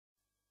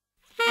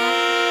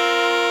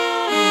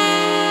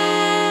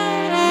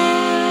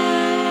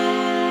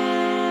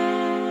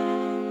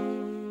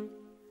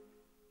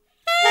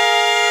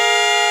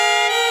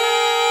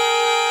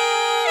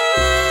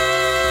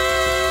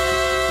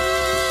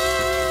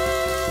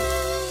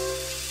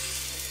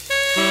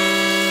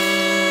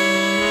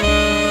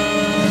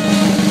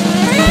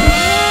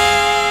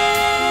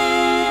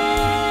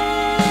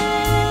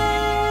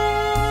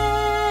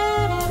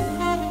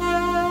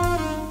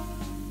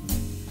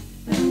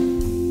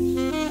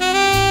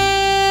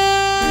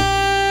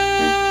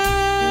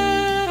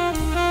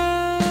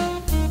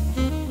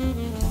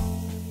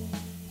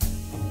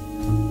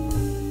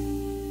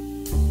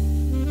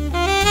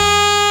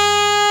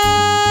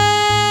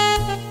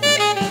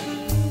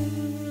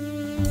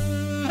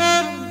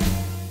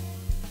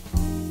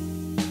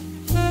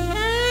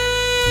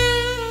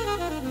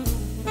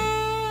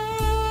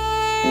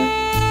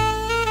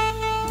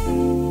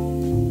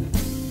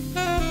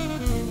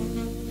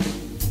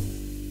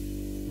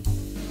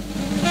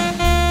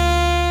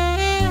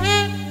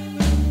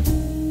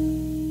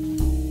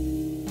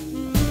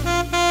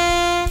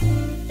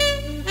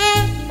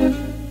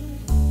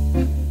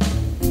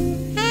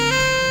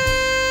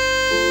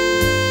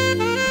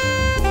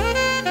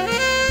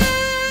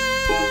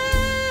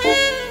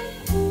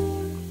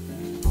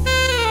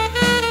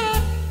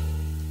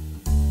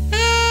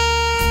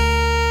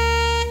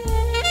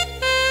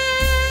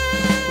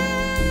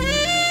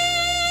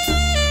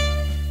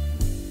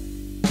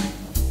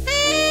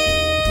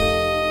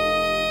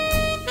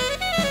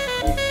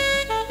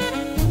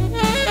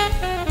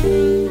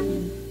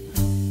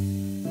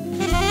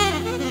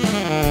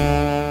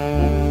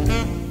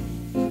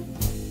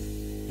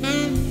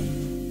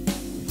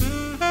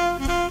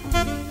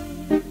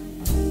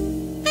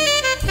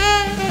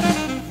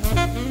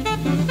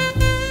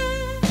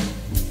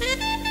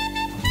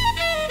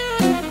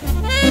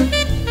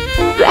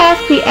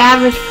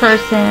average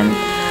person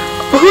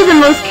who the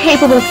most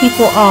capable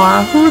people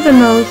are, who the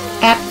most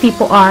apt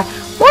people are,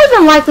 more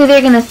than likely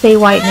they're going to say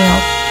white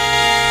males.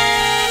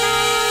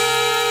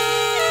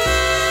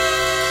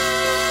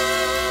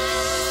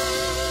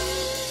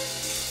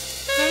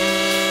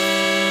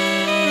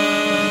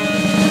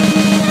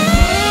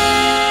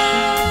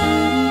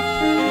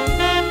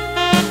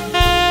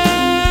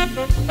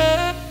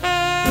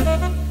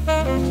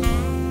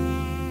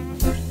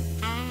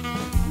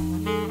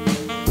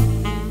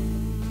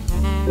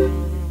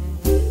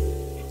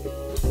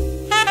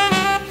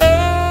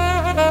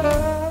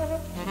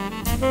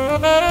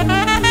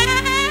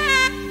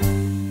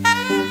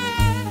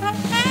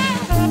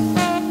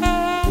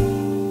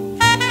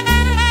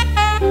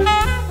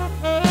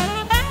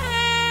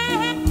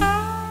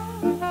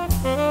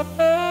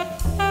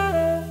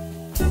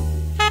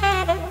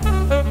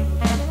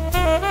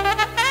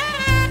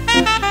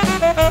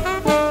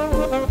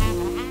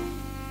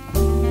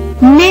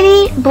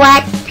 Many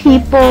black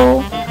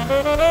people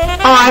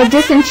are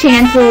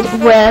disenchanted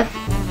with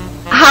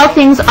how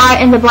things are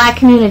in the black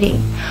community.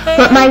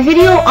 But my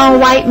video on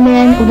white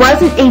men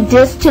wasn't a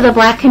diss to the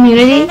black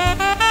community.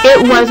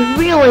 It was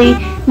really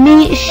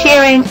me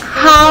sharing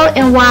how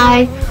and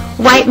why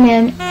white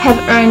men have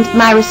earned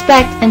my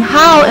respect and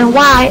how and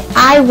why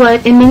I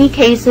would, in many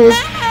cases,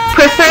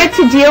 prefer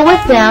to deal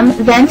with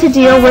them than to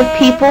deal with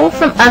people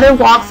from other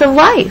walks of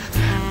life.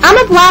 I'm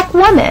a black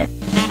woman.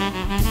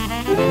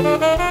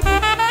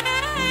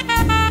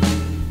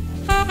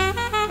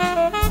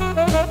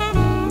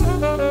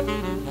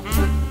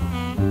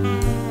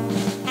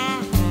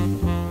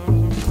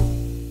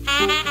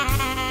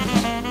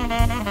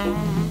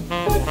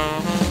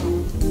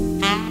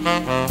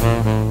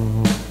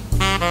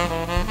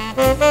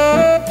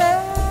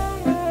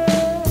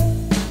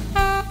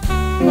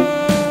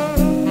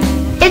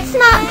 It's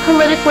not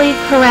politically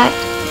correct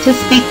to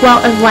speak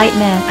well of white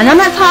men. And I'm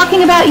not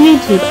talking about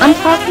YouTube. I'm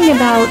talking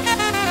about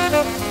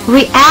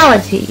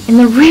reality. In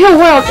the real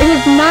world, it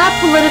is not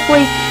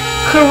politically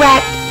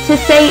correct to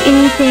say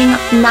anything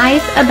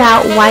nice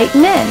about white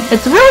men.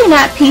 It's really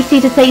not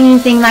PC to say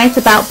anything nice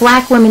about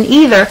black women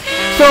either.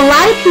 So a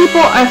lot of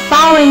people are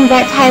following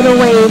that tidal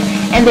wave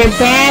and they're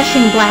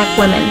bashing black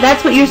women.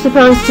 That's what you're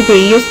supposed to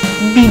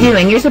be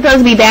doing. You're supposed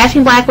to be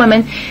bashing black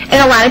women, and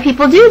a lot of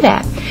people do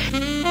that.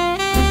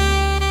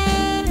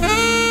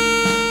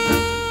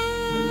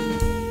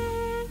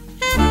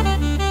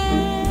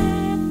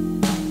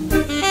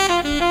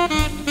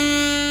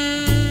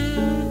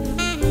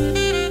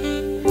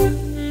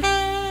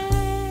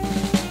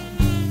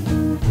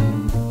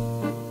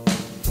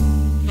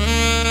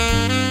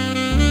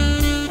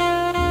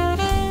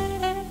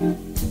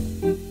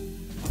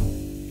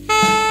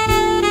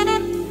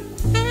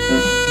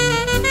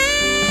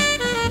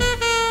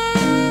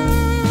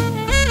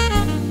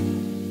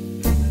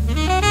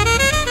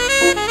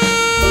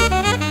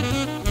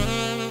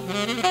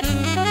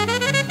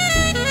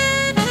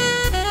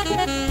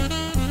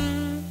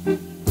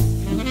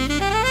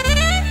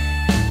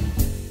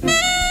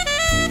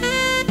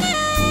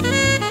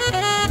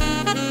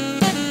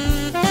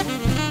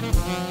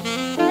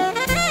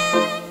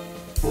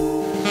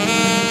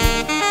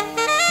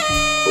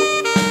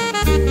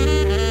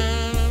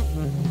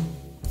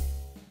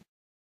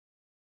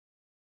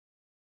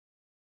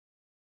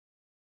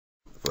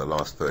 For the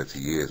last 30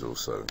 years or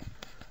so,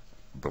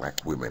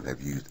 black women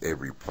have used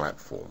every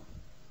platform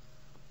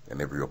and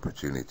every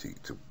opportunity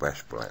to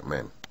bash black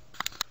men.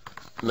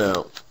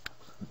 Now,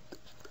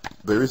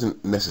 there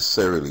isn't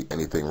necessarily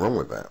anything wrong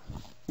with that.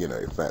 You know,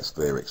 if that's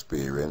their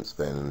experience,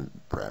 then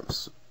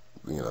perhaps,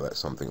 you know, that's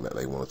something that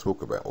they want to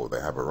talk about, or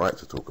they have a right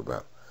to talk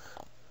about.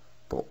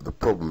 But the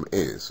problem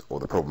is, or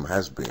the problem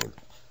has been,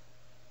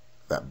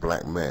 that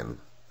black men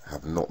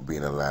have not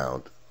been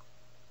allowed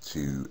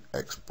to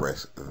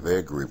express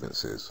their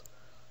grievances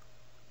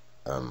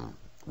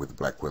with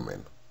black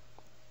women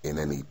in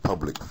any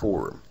public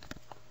forum.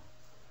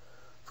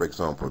 For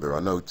example, there are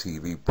no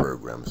TV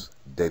programs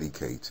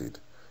dedicated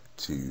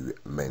to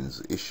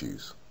men's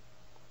issues.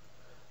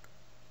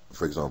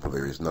 For example,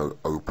 there is no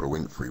Oprah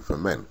Winfrey for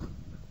men.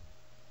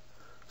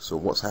 So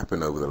what's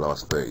happened over the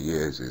last 30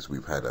 years is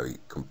we've had a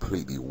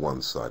completely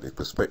one-sided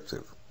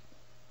perspective,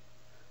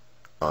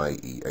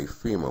 i.e. a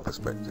female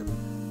perspective.